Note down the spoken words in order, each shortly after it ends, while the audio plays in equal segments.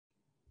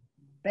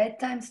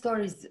Bedtime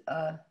Stories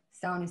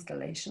sound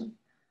installation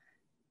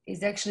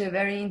is actually a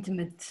very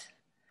intimate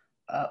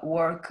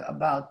work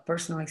about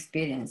personal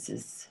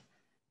experiences.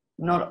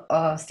 Not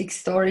six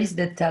stories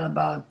that tell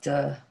about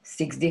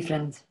six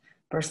different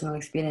personal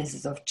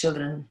experiences of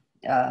children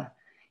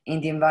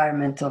in the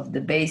environment of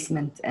the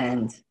basement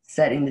and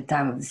set in the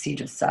time of the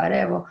Siege of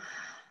Sarajevo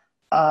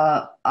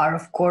are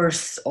of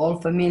course all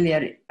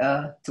familiar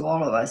to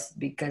all of us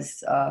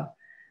because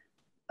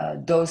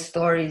those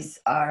stories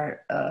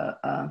are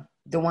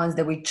the ones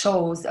that we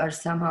chose are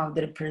somehow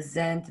the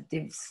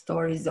representative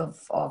stories of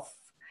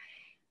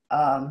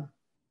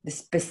the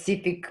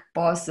specific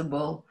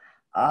possible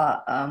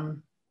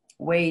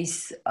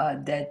ways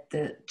that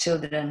the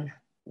children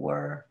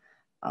were,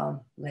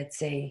 let's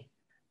say,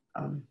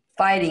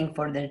 fighting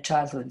for their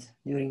childhood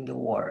during the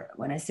war.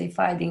 When I say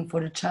fighting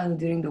for the childhood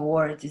during the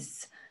war, it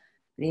is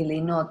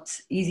really not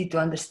easy to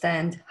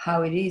understand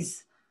how it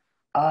is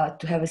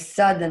to have a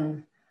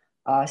sudden,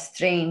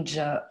 strange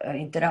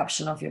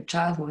interruption of your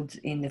childhood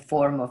in the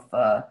form of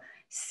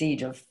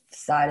siege of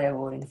Sarajevo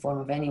or in the form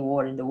of any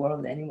war in the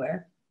world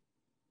anywhere.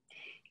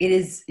 It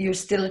is, you're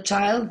still a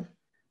child,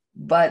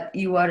 but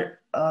you are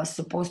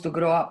supposed to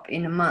grow up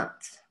in a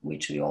month,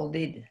 which we all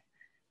did.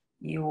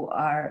 You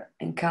are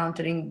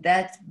encountering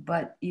death,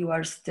 but you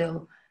are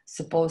still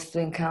supposed to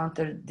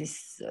encounter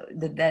this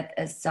the death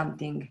as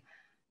something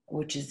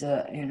which is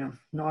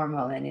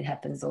normal, and it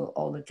happens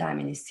all the time,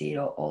 and you see it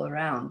all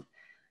around.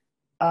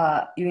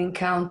 You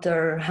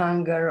encounter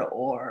hunger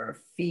or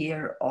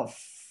fear of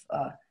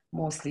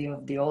mostly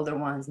of the older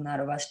ones.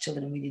 Not of us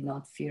children, we did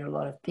not fear a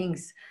lot of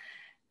things,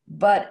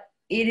 but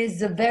it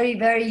is a very,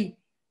 very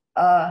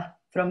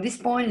from this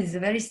point, it's a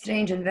very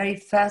strange and very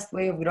fast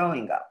way of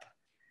growing up.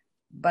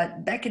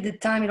 But back at the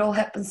time, it all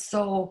happened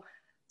so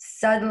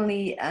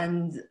suddenly,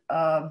 and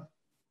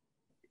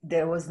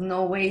there was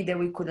no way that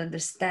we could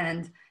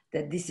understand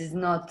that this is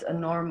not a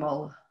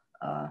normal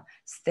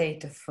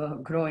state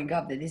of growing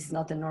up, that this is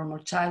not a normal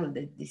childhood,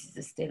 that this is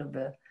a state of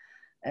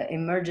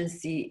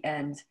emergency,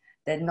 and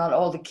that not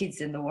all the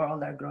kids in the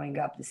world are growing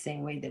up the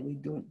same way that we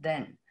do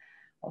then.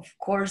 Of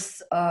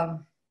course,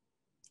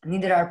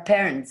 neither our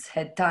parents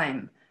had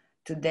time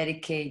to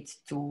dedicate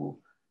to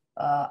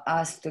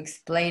us to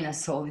explain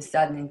us all this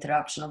sudden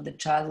interruption of the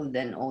childhood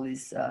and all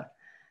this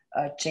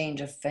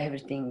change of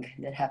everything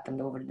that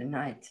happened over the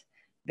night.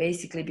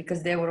 Basically,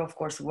 because they were, of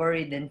course,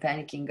 worried and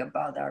panicking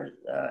about our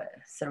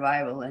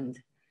survival and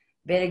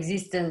their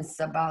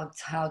existence, about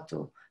how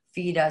to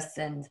feed us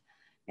and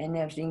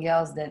everything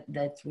else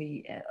that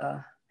we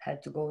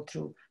had to go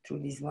through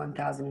these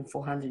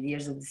 1,400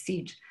 years of the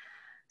siege.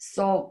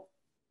 So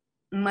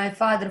my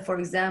father, for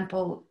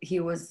example, he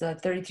was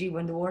 33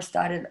 when the war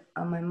started.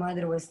 My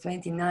mother was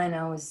 29,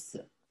 I was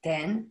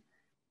 10.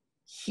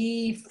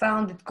 He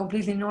found it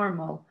completely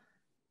normal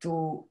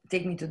to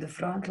take me to the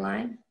front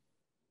line.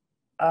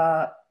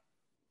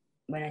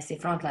 When I say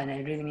front line,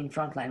 I really mean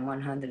front line,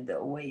 100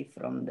 away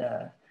from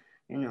the,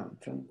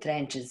 from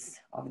trenches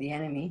of the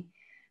enemy,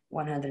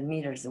 100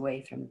 meters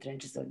away from the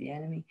trenches of the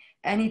enemy.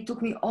 And he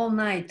took me all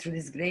night through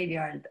this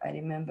graveyard, I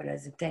remember,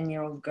 as a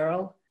 10-year-old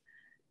girl,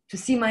 to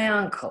see my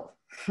uncle.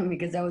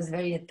 Because I was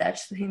very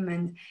attached to him,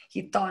 and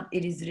he thought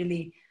it is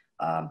really,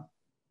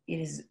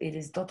 it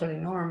is totally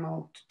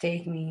normal to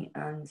take me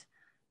and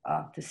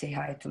to say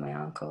hi to my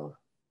uncle,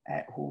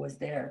 who was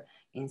there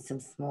in some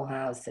small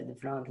house at the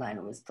front line.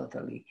 It was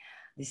totally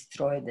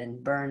destroyed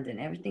and burned and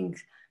everything.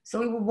 So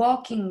we were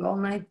walking all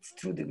night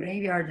through the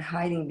graveyard,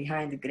 hiding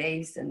behind the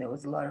graves, and there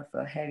was a lot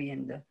of heavy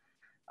and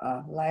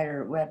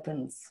lighter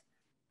weapons,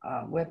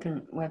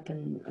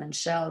 weapon and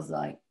shells,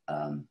 like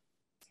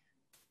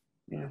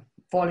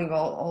falling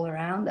all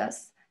around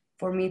us.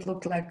 For me, it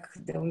looked like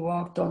that we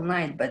walked all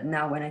night, but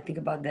now when I think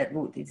about that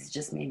route, it's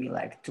just maybe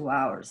like 2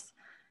 hours.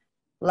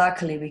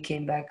 Luckily, we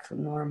came back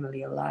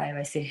normally alive.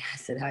 I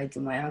said hi to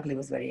my uncle. He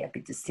was very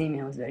happy to see me.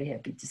 I was very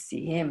happy to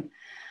see him.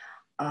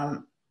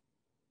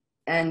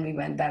 And we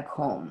went back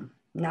home.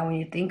 Now, when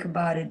you think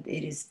about it,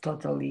 it is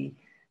total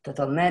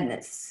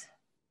madness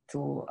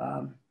to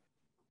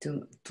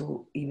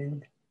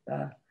even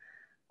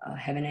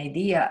have an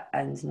idea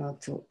and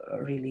not to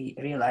really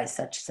realize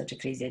such a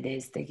crazy idea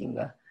is taking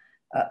a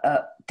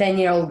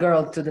 10-year-old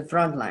girl to the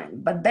front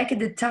line. But back at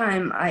the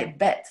time, I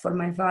bet for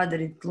my father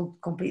it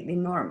looked completely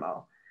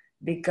normal,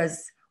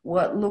 because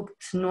what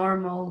looked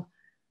normal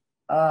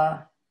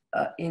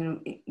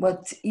in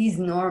what is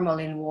normal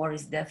in war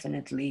is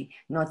definitely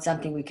not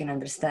something we can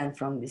understand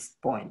from this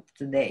point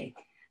today,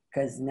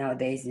 because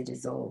nowadays it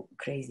is all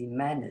crazy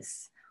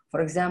madness.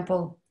 For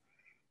example,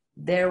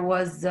 there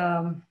was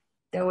a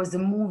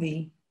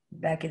movie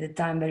back at the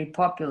time, very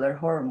popular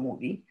horror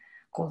movie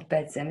called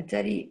Pet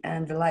Sematary,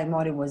 and the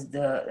leitmotif was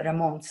the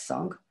Ramones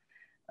song,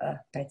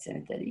 Pet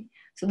Sematary.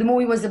 So the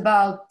movie was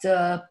about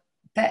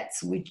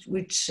pets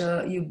which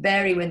you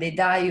bury when they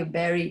die. You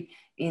bury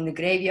in the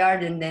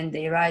graveyard, and then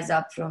they rise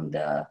up from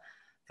the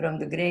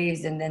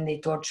graves, and then they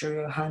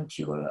torture you, hunt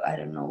you, or I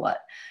don't know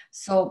what.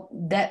 So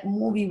that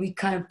movie we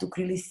kind of took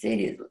really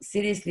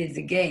seriously as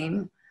a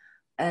game.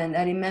 And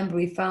I remember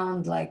we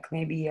found like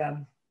maybe, I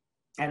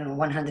don't know,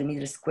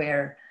 100-meter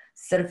square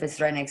surface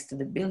right next to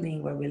the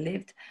building where we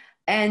lived.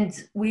 And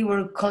we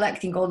were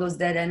collecting all those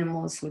dead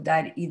animals who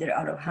died either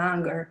out of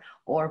hunger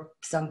or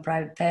some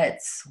private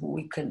pets that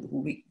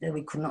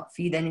we could not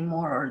feed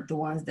anymore, or the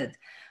ones that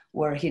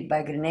were hit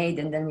by grenade.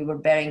 And then we were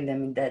burying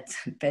them in that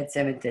pet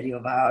cemetery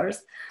of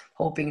ours,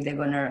 hoping they're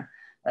gonna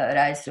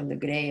rise from the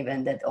grave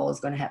and that all is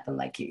gonna happen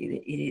like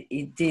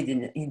it did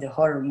in the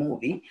horror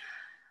movie.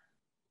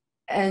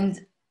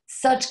 And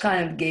such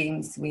kind of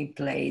games we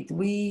played.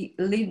 We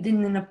lived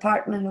in an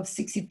apartment of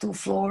 62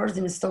 floors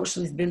in a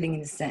socialist building in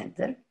the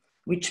center,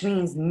 which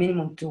means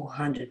minimum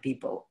 200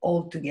 people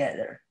all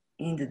together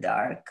in the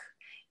dark,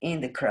 in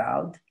the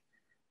crowd,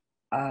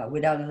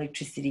 without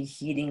electricity,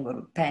 heating,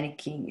 or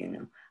panicking, you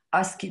know.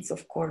 Us kids,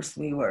 of course,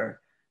 we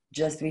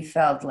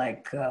felt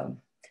like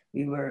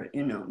we were,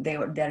 you know,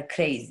 they're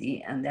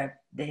crazy and they're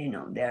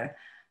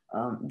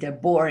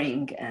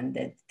boring, and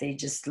that they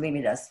just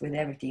limit us with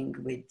everything,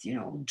 with, you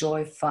know,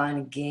 joy,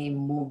 fun, game,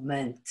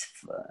 movement,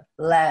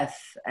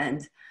 laugh.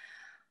 And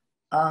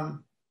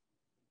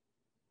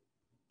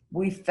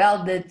we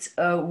felt that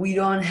we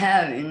don't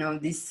have, you know,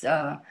 this,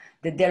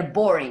 that they're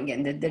boring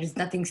and that there is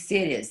nothing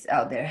serious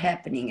out there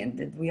happening, and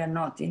that we are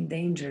not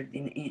endangered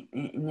in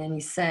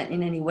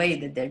any way,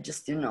 that they're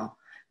just, you know,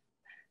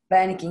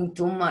 panicking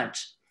too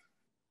much.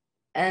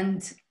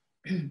 And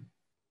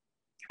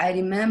I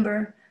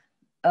remember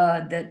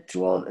that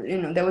through all,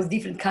 you know, there was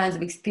different kinds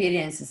of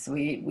experiences.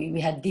 We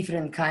had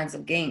different kinds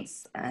of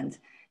games, and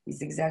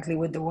it's exactly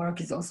what the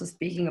work is also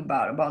speaking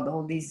about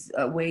all these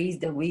ways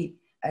that we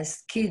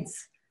as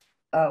kids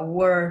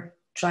were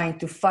trying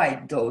to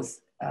fight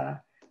those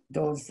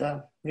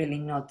really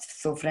not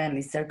so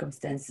friendly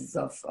circumstances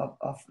of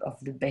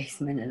the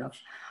basement, and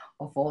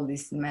of all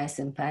this mess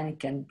and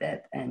panic and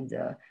death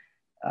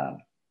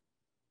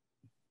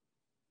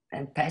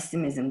and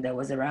pessimism that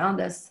was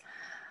around us.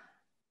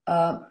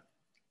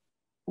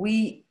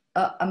 We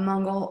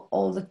among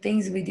all the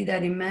things we did, I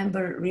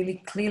remember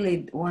really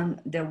clearly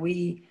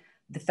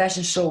the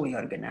fashion show we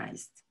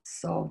organized.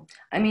 So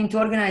I mean, to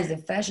organize a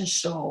fashion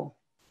show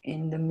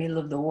in the middle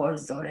of the war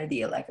is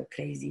already like a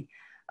crazy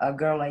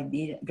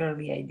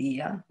girly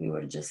idea. We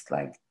were just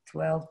like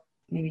 12,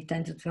 maybe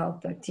 10 to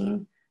 12,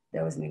 13.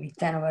 There was maybe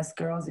 10 of us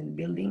girls in the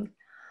building.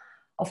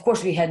 Of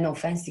course, we had no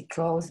fancy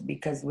clothes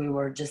because we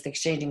were just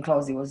exchanging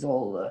clothes. It was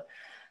all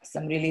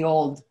some really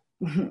old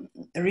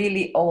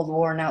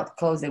worn out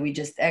clothes that we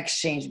just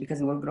exchanged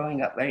because we were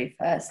growing up very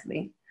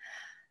fastly.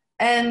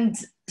 And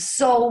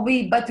so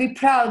we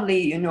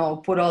proudly, you know,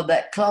 put all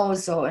that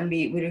clothes. So, and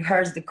we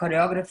rehearsed the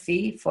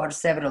choreography for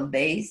several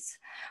days.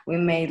 We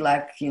made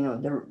like, you know,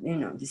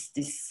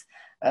 this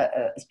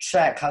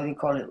track, how do you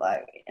call it,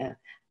 like,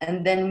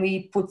 and then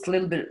we put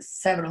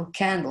several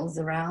candles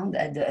around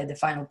at the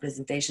final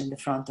presentation in the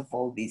front of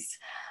all these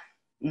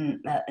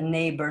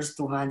neighbors,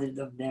 200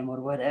 of them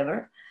or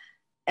whatever.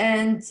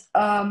 And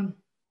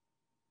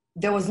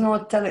there was no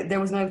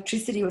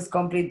electricity. It was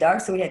completely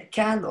dark, so we had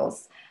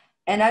candles.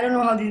 And I don't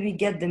know how did we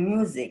get the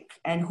music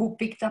and who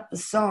picked up the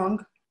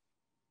song,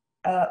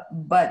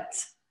 but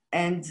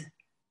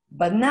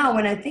now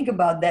when I think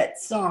about that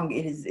song,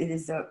 it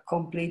is a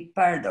complete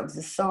paradox.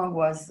 The song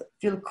was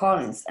Phil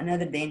Collins'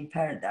 "Another Day in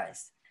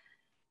Paradise,"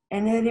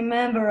 and I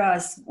remember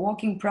us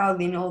walking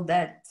proudly in all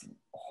that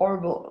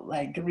horrible,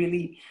 like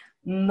really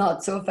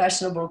not so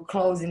fashionable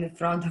clothes in the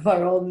front of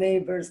our old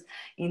neighbors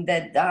in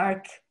that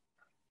dark,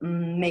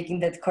 making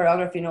that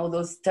choreography and all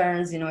those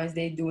turns, you know, as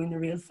they do in the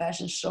real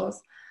fashion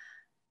shows.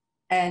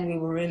 And we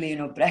were really, you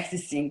know,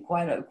 practicing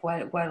quite a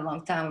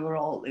long time. We were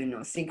all, you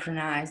know,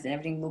 synchronized, and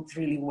everything looked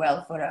really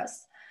well for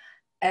us.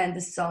 And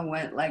the song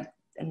went like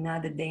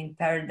 "Another Day in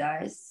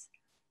Paradise."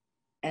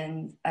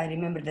 And I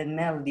remember that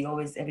melody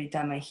always, every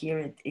time I hear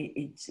it,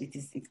 it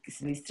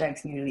really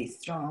strikes me really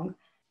strong.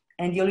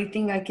 And the only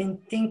thing I can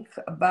think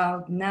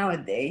about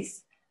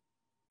nowadays,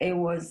 it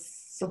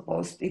was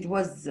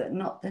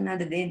not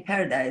another day in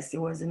paradise, it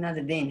was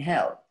another day in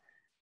hell.